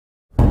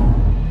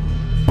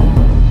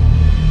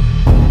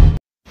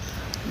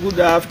Good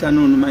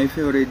afternoon, my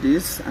fellow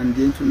ladies and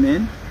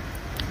gentlemen.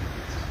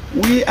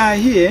 We are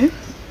here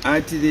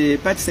at the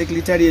Party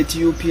Secretariat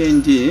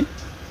UPND.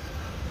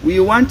 We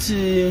want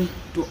to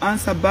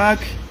answer back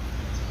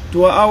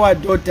to our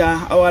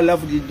daughter, our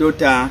lovely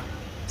daughter,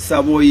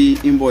 Saboi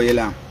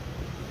Imboela.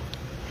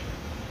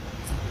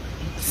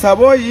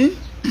 Saboi,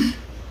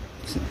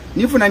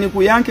 nifuna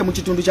nikuyanke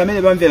muchitundu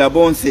chamene bamvela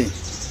bonse.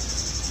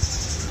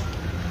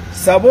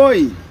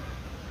 Saboi,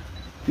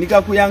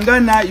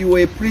 nikakuyangana, you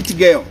are a pretty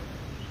girl.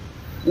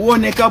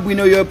 Uoneka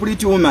bwino, you are a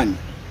pretty woman.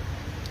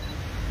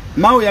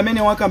 Mau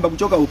yamene wakamba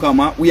kuchoka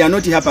ukama, we are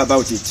not happy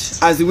about it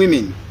as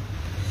women.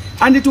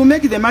 And to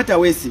make the matter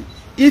worse,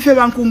 if you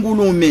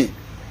bankungulume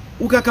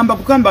ukakamba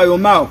kukamba yo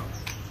mau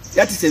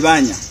yati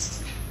sebanya.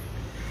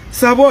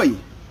 Saboi,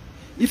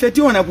 if you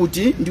tiona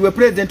kuti ndiwe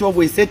president of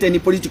a certain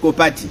political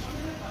party.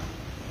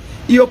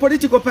 Your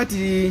political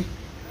party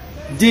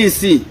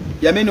NDC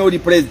yamene oli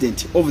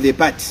president of the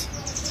party.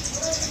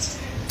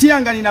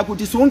 Tiangani na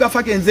kuti suunga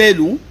fake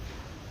nzelu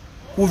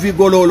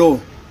kuvigololo.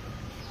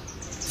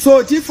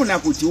 So tifuna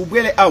kuti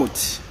ubwele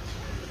out.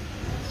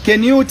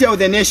 Can you tell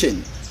the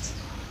nation?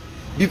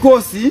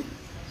 Because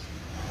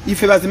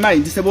if bazimai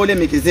ndisebole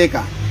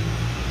mekezeka.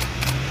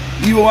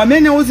 Iwo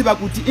wamene uziba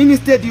kuti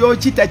instead yo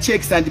chita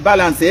checks and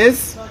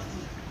balances.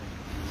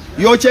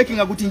 Yo checking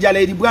akuti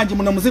njala ili bwanji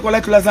muno muziko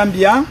latu la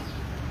Zambia.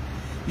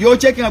 Yo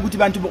checking akuti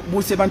bantu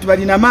buse bantu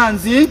bali na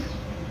manzi.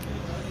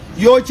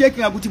 Yo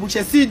checking akuti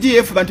bushe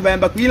CDF bantu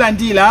bayamba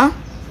kuilandila.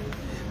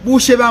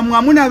 Bushe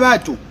bamwamuna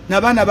batu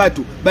na bana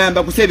batu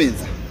bayamba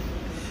kusebenza.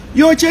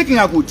 Yo checking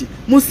akuti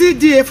mu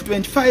CDF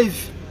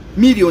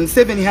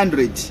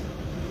 25,700,000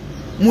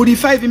 muri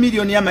 5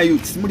 million yama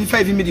youths, muri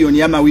 5 million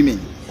yama women.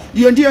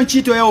 Iyo ndiyo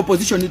nchito ya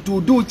opposition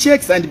to do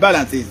checks and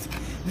balances.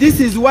 This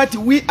is what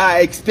we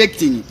are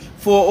expecting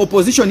for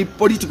opposition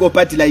political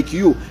party like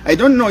you. I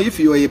don't know if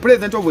you are a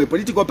president of a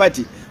political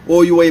party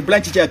or you are a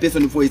branch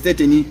chairperson for a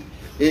certain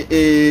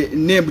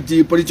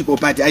named political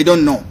party. I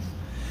don't know.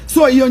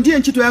 So iyo ndiyo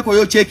nchito yako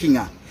yo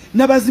checkinga.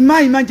 Na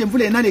bazimai manje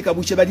mvule nane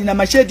kabushe badina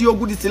mashedi yo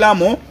good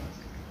silamo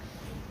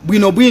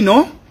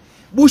bwino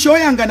bushe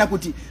oyangana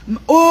kuti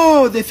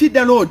the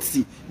feeder lords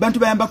bantu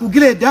bayamba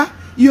kugreda.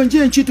 Iyo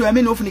ndiyo nchito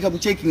yamene ofunika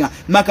kucheckinga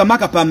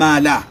makamaka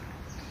pamala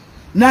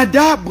na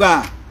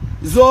dabwa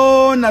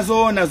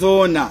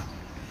zona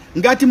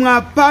ngati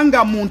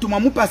mwapanga muntu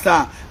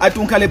mwamupasa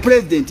atunkale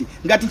president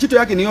ngati nchito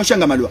yake niyo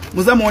shanga maluba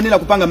muzamuonela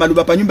kupanga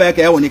maluba pa nyumba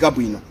yake yaoneka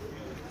bwino.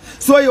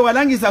 So yo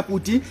walangiza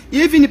kuti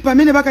even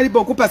pamene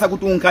bakalipo kupasa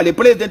kutunkale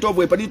president of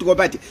a political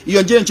party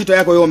iyo ndiyo nchito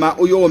yako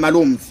yo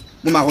malums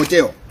mu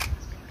mahotel.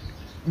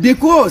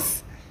 Because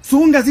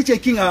sunga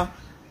zichekinga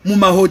mu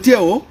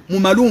mahotel mu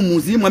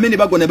malumuzi mwamene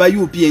bagona ba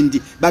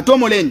UPND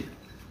batomoleni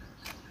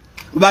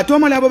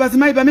ubatomola abo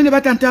bazimai bamene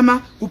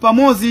batantama ku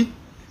Pamodzi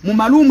mu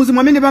malumuzi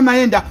mwamene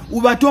bamaenda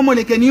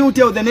ubatomole. Can you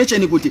tell the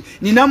nation kuti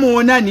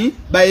ninamuonani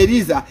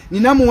baeriza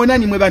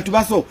ninamuonani mwe bantu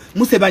baso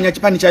musebanya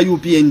chipani cha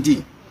UPND.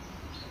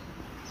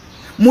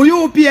 Mu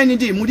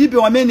UPND mulibe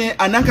wamene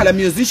anankala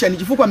musician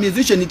chifukwa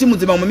musician timu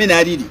nzima mwamene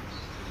alili.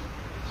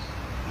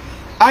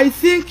 I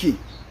think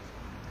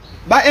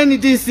ba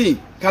NDC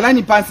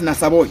kalani pants na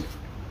Saboi.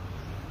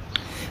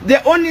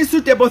 The only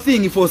suitable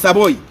thing for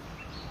Saboi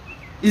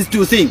is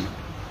to sing.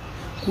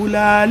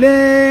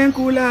 Kulale,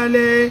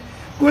 kulale,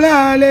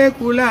 kulale,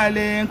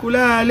 kulale,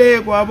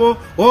 kulale, kwabo,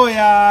 oh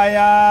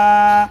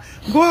yeah.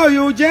 Go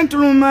you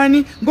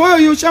gentleman, go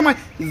you shaman.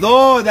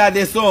 Those are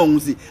the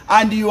songs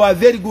and you are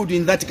very good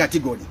in that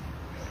category.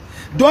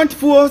 Don't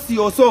force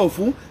yourself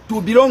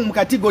to belong in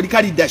category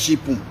leadership.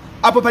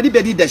 Apo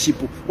padibe leadership.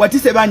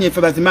 Watise banye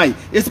febazimai,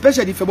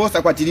 especially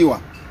febosa kwatiliwa.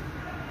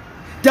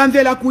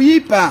 Tamvela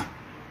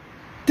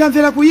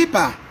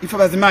kuipa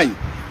ifabazimai.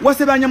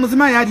 Wasebanya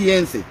muzimai hadi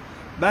yense.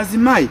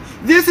 Bazimai.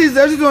 This is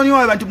the reason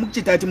why abantu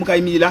mukchita ati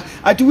mukaimila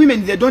at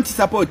women they don't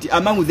support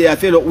among their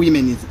fellow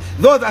women.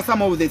 Those are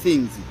some of the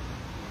things.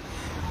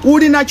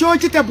 Uli na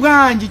chochita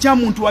branji cha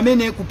muntu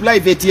wamene ku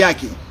private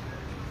yake.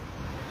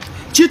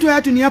 Chito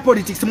yatu ni ya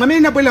politics. Mwamene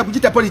napoela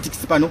kujita politics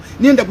pano,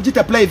 nienda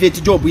kujita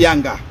private job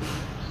yanga.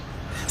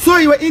 So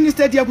iwe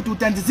instead ya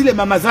kututandizile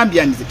mama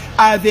Zambians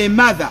are the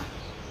mother.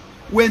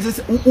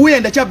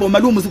 Uenda chabo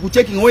malumu siku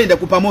checking uenda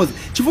ku Pamodzi.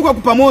 Chifuka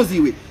ku Pamodzi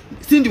iwe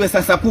sindiwe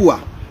sasa kuwa.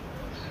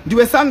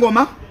 Ndiwe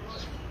sangoma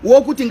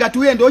wokuti ngati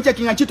uende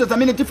ocheckinga chito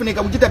zamene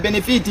tifunika kujita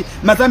benefit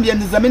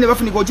mazambians zamene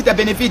bafunika kujita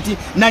benefit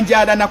na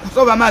njala na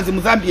kusova mazi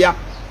mu Zambia.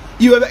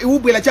 Iwe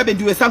ubwela chabe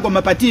ndiwe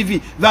sangoma pa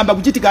TV vamba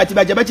kuchitika ati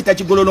baje bachita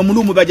chigololo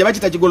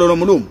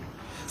mulumu.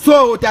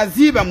 So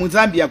utaziba mu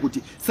Zambia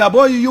kuti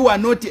Saboi, you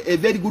are not a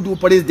very good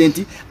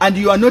president and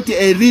you are not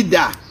a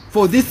leader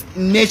for this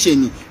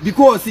nation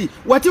because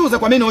watiuza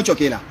kwa mene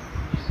ochokela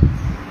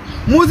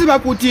muziba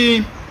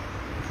kuti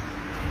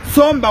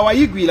somba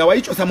waigwila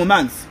waichosa mu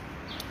manzi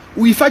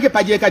uifake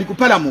paje kali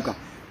kupalamuka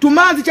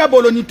tumazi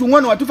chabolo ni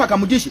tungono watufa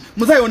kamudishi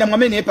muzayona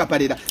mwamene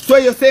epapalera. So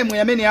iyo semu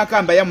yamene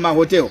yakamba ya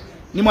mahotel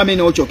ni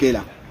mwamene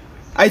ochokela.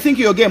 I think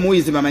your game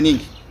uizi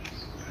mamaningi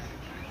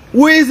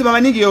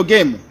your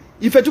game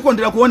ife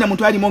tukondera kuona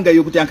muntu ali monga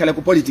yo kuti ankala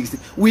ku politics.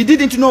 We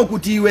didn't know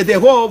kuti with the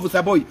whole of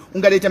Saboi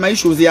ungaleta ma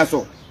issues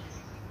yaso.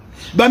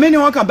 Bamene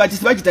wakamba ati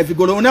sibachita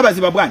vigolo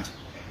unabaziba bwanje.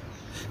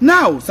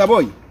 Now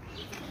Saboi,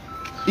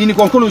 in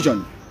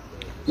conclusion,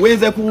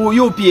 wenze ku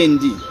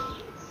UPND.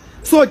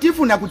 So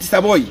tifuna kuti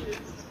Saboi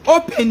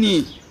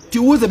open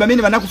tiuze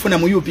bamene banakufuna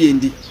mu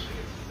UPND.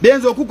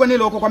 Benzo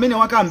kukonela oko kwamene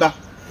wakamba.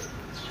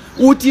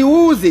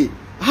 Utiuze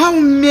how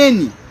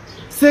many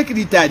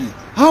secretary,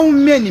 how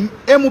many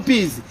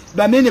MPs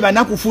bamene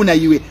banakufuna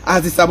iwe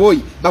as Saboi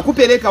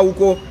bakupeleka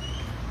uko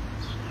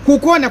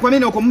kukona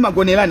kwamene uko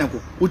mumagonelana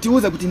ko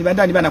utiuze kuti ni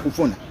bandani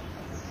banakufuna.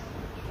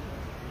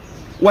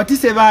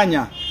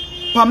 Watisebanya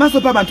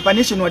pamaso pa bantu pa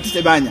nation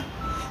watisebanya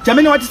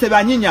chamene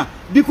watisebanyinya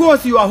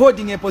because you are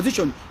holding a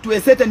position to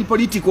a certain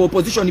political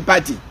opposition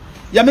party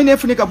yamene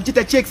efunika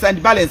kuchita checks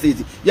and balances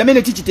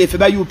yamene tichitefe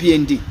ba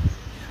UPND,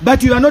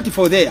 but you are not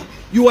for there.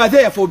 You are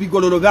there for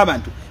bigololo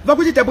babantu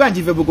vakuchita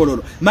bwanji ve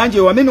bigololo manje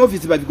wamene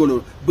office ba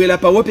bigololo bwela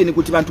pa open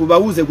kuti bantu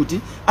bauze kuti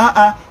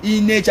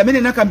ine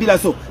chamene nakambila.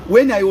 So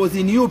when I was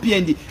in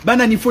UPND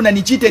bana nifuna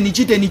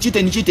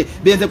nichite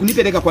benze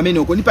kunipeleka kwa mene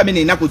uko nipa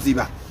mene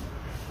inakuziba.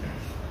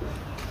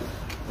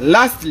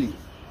 Lastly,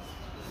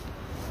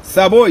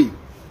 Saboi,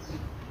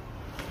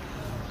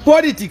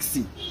 politics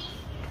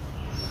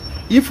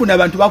ifuna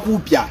bantu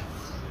bakupya.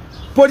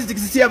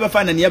 Politics si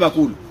abafana ni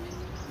abakulu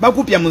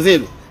bakupya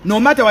muzelo, no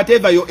matter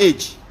whatever your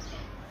age.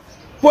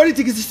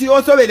 Politics si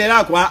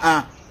osoberera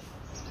kwa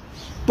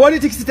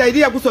politics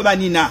taidia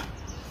kusobanina.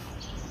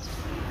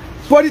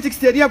 Politics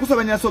taidia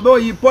kusobanina.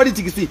 Saboi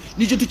politics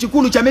ni chitu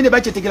chikulu chamene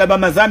bachetekela ba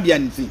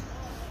Mazambians.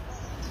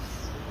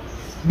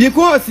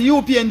 Because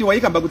UPND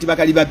waikamba kuti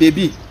bakaliba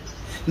baby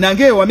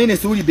nange wamene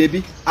suli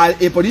baby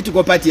a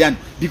political party yani,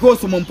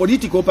 because mu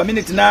political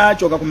pamene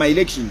tinachoka kuma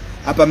election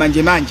apa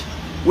manje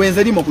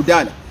wenzelimo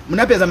kudala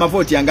munapeza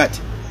mavoti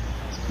yangati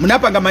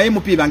munapanga ma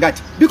MP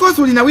bangati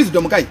because uli na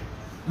wisdom kai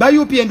ba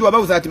UPND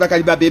wabauza ati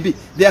bakaliba baby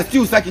they are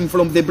still sucking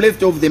from the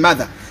breast of the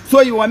mother.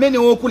 So you wamene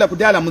okula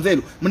kudala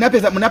muzelu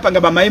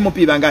munapanga ba ma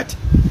MP bangati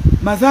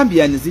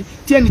Mazambians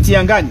tieni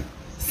tiangani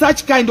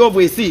such kind of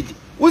a seed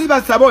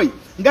uziba Saboi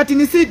ngati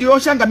ni seed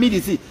yoshanga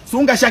milisi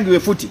sunga shangiwe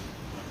futi.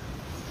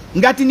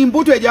 Ngati ni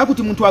mbuto eja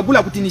kuti muntu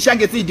agula kuti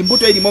nishange seed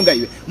mbuto eli monga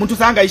iwe muntu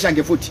sanga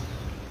ishange futi.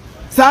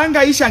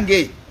 Sanga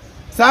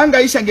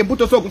ishange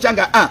mbuto so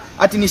kuchanga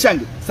ati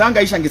nishange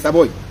sanga ishange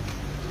Saboi.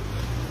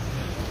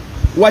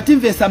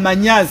 Watimve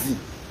samanyazi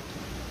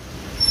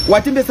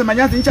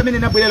nicha mene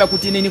nabwelela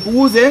kuti nini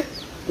kuuze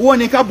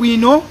uone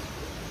kabwino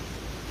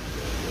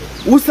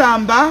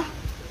usamba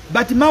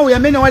but mau ya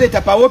mene wale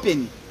tapa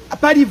open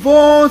apari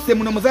vonse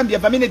muno Mozambia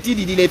pamene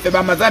tili lilefe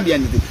ba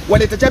Mazambians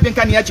waleta champion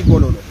kani ya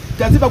CHIGOLOLO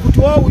taziba kuti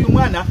uyu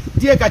mwana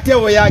ndiye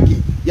kateo yake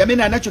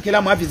yamene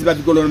anachokela mu avizi ba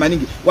vigololo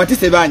maningi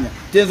watisebanya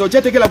tenzo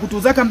chetekela kuti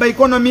uzakamba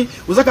economy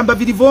uzakamba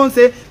vili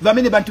vonse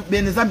vamene bantu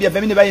bene Zambia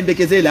vamene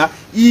bayembekezela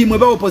imwe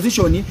ba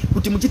opposition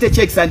kuti muchite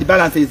checks and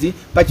balances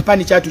pa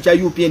chipani chatu cha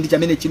UPND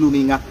chamene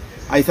chiluminga.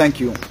 I thank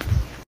you.